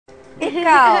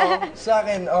Ikaw? Sa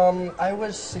akin, I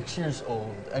was 6 years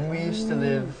old and we used to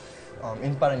live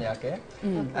in Parañaque.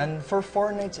 And for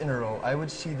 4 nights in a row, I would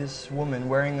see this woman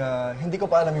wearing a, hindi ko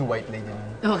pa alam yung white lady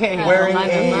nun. Okay. Wearing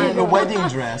a wedding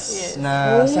dress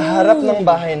na sa harap ng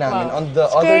bahay namin on the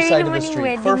other side of the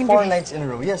street for 4 nights in a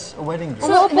row. Yes, a wedding dress.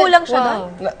 Umuupo lang siya doon?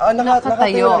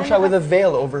 Nakatayo lang siya with a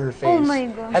veil over her face. Oh my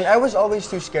gosh. And I was always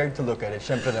too scared to look at it,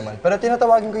 syempre naman. Pero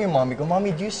tinatawagin ko yung mommy ko,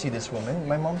 Mommy, do you see this woman?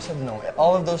 My mom said no,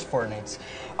 all of those 4 nights.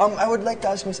 I would like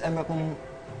to ask Miss Emma kung,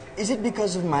 is it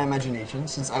because of my imagination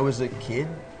since I was a kid?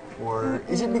 Or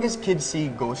is it because kids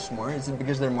see ghosts more? Is it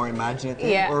because they're more imaginative?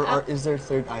 Yeah. Or is their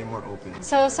third eye more open?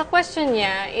 So, sa question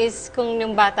niya is kung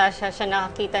nung bata siya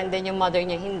nakakita and then yung mother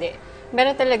niya hindi.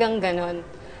 Meron talagang ganon.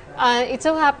 It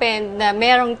so happened na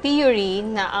merong theory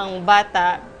na ang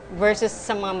bata versus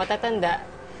sa mga matatanda,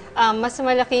 mas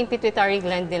malaki yung pituitary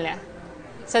gland nila.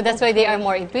 So, that's why they are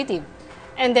more intuitive.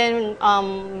 And then,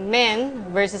 men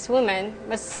versus women,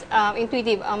 mas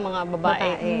intuitive ang mga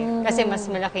babae. Kasi mas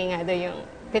malaki nga daw yung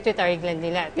pituitary gland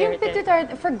nila. Yung pituitary,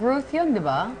 for growth yun, di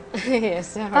ba?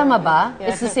 Yes. Tama ba?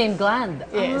 Yeah. It's the same gland.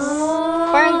 Yes.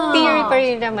 Parang theory pa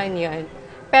rin naman yun.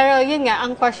 Pero yun nga,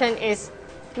 ang question is,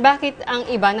 bakit ang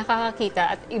iba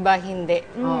nakakakita at iba hindi?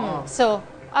 So,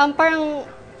 parang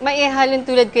maihalin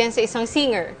tulad ko yan sa isang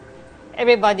singer.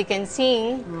 Everybody can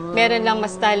sing. Meron lang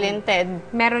mas talented.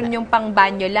 Meron yung pang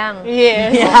banyo lang.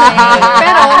 Yes.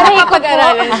 Pero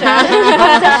napapag-aralan siya.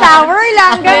 Sa shower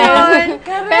lang, gano'n.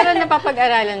 Pero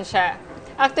napapag-aralan siya.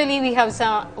 Actually,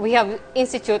 we have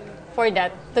institute for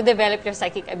that to develop your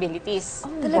psychic abilities.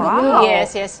 Wow.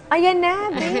 Yes, yes. Ayan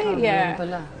na, babe. Yeah.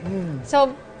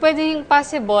 So, pwede yung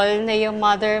possible na yung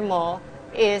mother mo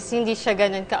is hindi siya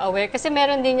ganun ka-aware. Kasi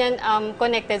meron din yan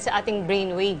connected sa ating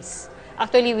brain waves.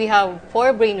 Actually, we have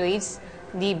 4 brain waves,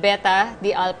 the beta,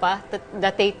 the alpha, the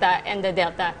theta, and the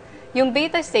delta. Yung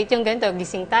beta state, yung ganito,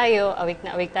 gising tayo, awake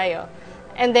na awake tayo.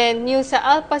 And then, yung sa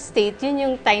alpha state, yun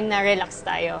yung time na relax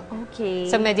tayo.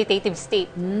 Okay. Sa meditative state.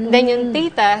 Then yung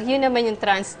theta, yun naman yung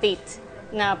trance state,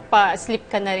 na pa-sleep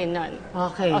ka na rin nun.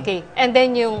 Okay. Okay. And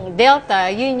then yung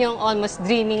delta, yun yung almost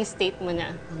dreaming state mo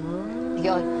na.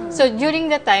 Yun. So,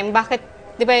 during the time, bakit,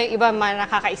 di ba yung iba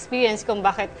nakaka-experience kung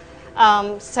bakit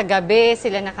sa gabi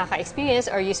sila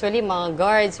nakaka-experience or usually mga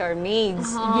guards or maids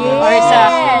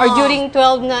or during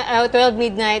 12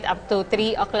 midnight up to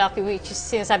 3 o'clock which is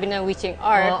sinasabi ng witching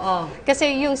hour.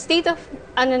 Kasi yung state of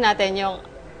natin, yung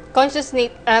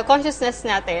consciousness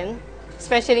natin,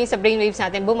 especially sa brainwaves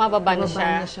natin, bumababa na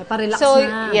siya. Pa-relax so,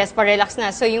 na. Yes, pa-relax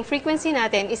na. So yung frequency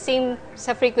natin is same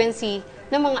sa frequency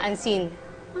ng mga unseen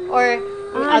or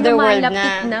other world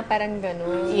na. Parang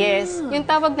gano'n. Yes. Yung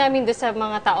tawag namin doon sa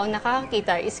mga taong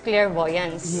nakakakita is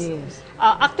clairvoyance. Yes.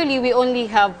 Actually, we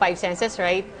only have 5 senses,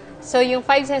 right? So, yung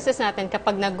 5 senses natin,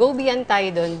 kapag nag-go beyond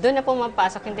tayo doon na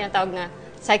pumapasok yung tinatawag na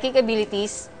psychic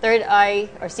abilities, third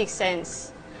eye, or sixth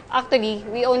sense. Actually,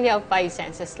 we only have 5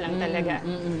 senses lang talaga.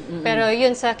 Pero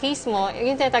yun sa case mo,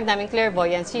 yung tinatawag namin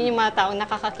clairvoyance, yun yung mga taong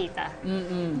nakakakita.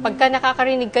 Pagka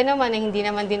nakakarinig ka naman na hindi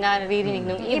naman din naririnig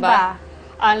ng iba.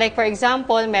 Like for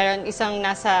example, meron isang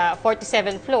nasa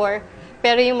 47th floor,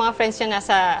 pero yung mga friends niya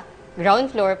nasa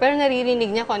ground floor, pero naririnig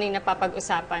niya kung ano yung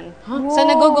napapag-usapan. So,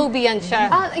 nag-go beyond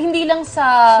siya. Hindi lang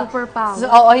sa...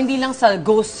 Superpower. Hindi lang sa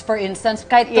ghosts, for instance.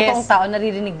 Kahit totoong tao,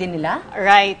 naririnig din nila?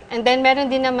 Right. And then, meron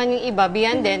din naman yung iba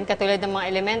beyond din, katulad ng mga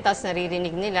elementals,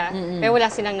 naririnig nila, pero wala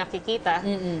silang nakikita.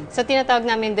 So, tinatawag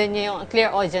namin doon yung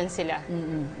clear audience sila.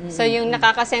 So, yung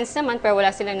nakaka-sense naman, pero wala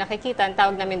silang nakikita, ang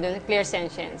tawag namin doon clear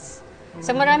sentience.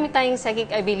 So, marami tayong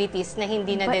psychic abilities na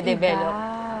hindi na-develop.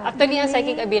 Actually, ang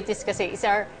psychic abilities kasi is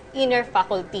our inner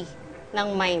faculty ng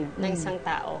mind ng isang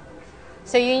tao.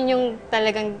 So, yun yung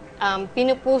talagang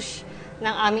pinupush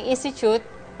ng aming institute,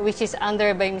 which is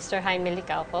under by Mr. Jaime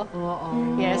Licauco.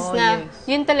 Yes,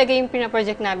 yun talaga yung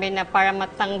pinaproject namin na para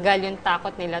matanggal yung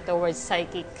takot nila towards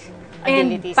psychic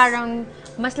abilities. And parang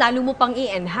mas lalo mo pang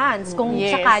i-enhance kung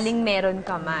sakaling meron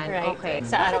ka man. Right. Okay.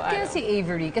 Sa araw-araw. Bakit kaya si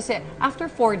Avery? Kasi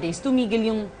after 4 days, tumigil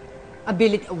yung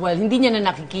ability, well, hindi niya na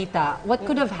nakikita. What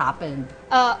could have happened?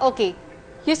 Okay.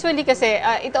 Usually kasi,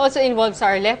 it also involves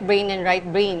our left brain and right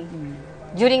brain.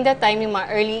 During that time, yung mga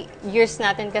early years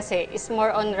natin kasi is more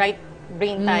on right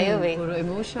brain tayo eh. Puro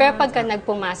emotion. Pero pagka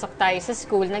nagpumasok tayo sa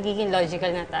school, nagiging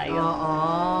logical na tayo.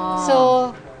 So,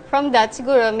 from that,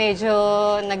 siguro medyo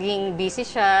naging busy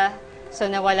siya. So,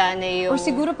 nawala na yung... Or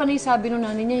siguro panay sabi nung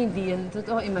nanay niya, hindi yan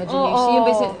totoo, imagination. Yung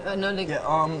basic, like...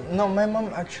 Yeah, no, my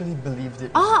mom actually believed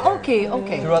it. Okay.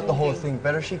 Throughout the whole thing,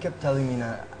 but she kept telling me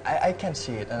na I can't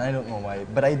see it, and I don't know why,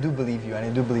 but I do believe you, and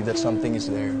I do believe that something is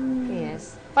there. Yes.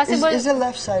 Yes. Possible, Is the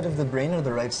left side of the brain or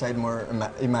the right side more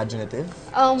imaginative?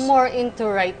 more into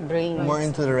right brain. More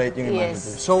into the right yung Yes.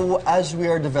 imaginative. So as we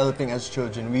are developing as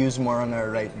children, we use more on our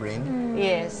right brain.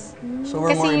 Yes. So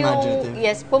we're more imaginative.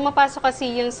 Yes, pumapasok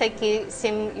kasi yung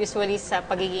psychism usually sa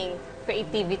pagiging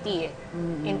creativity eh.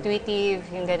 Intuitive,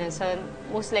 yung ganun. So,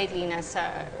 most likely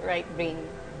nasa right brain.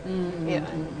 Yun.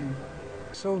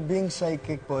 So being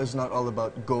psychic po is not all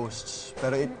about ghosts,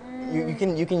 pero you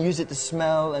can use it to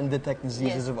smell and detect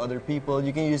diseases Yes. of other people.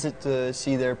 You can use it to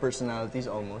see their personalities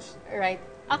almost. Right.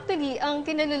 Actually, ang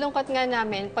kinalulungkot nga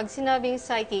namin, pag sinabing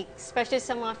psychic, especially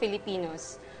sa mga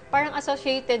Filipinos, parang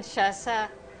associated siya sa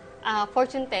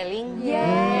fortune telling.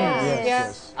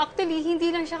 Yes. Actually, hindi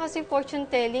lang siya kasi fortune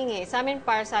telling eh.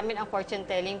 Para sa amin ang fortune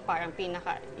telling parang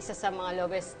isa sa mga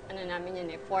lowest namin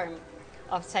yun form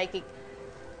of psychic.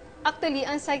 Actually,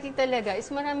 ang psychic talaga is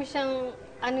marami siyang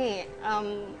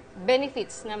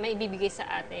benefits na may ibibigay sa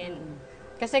atin.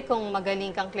 Kasi kung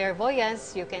magaling kang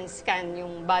clairvoyance, you can scan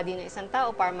yung body ng isang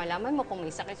tao para malaman mo kung may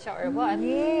sakit siya or what.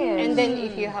 Yes. And then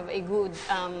if you have a good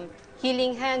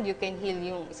healing hand, you can heal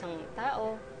yung isang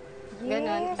tao.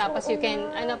 Ganon. Tapos you can,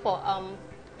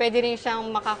 pwede rin siyang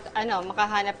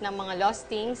makahanap ng mga lost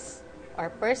things or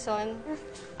person.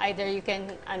 Either you can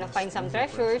find some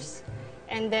treasures.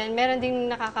 And then, meron ding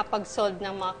nakakapag-solve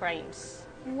ng mga crimes.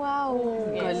 Wow.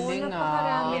 Galing,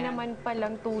 Napakarami Yeah. naman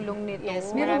palang tulong nito.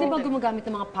 Yes, Meron marami di ba to- gumagamit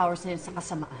ng mga powers na yun sa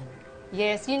kasamaan?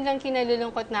 Yes, yun lang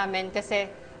kinalulungkot namin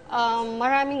kasi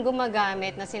maraming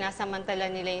gumagamit na sinasamantala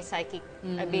nila yung psychic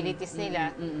abilities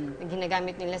nila.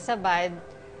 Ginagamit nila sa bad.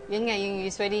 Yun nga, yung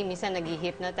usually, minsan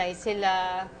nag-hypnotize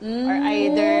sila. Or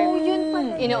either,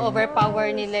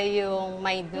 ino-overpower nila yung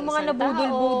mind ng Yung mga isang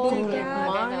nabudol-budol tao. ka.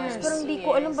 Ganon. Pero hindi ko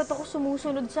alam ba't ako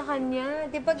sumusunod sa kanya.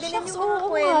 Di ba ganyan yung mga oo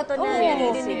kwento nga, na oo.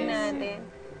 naririnig natin?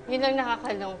 Yun lang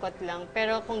nakakalungkot lang.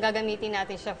 Pero kung gagamitin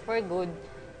natin siya for good,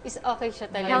 is okay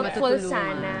siya talaga. Helpful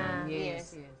Matutulungan. sana.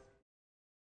 Yes. Yes.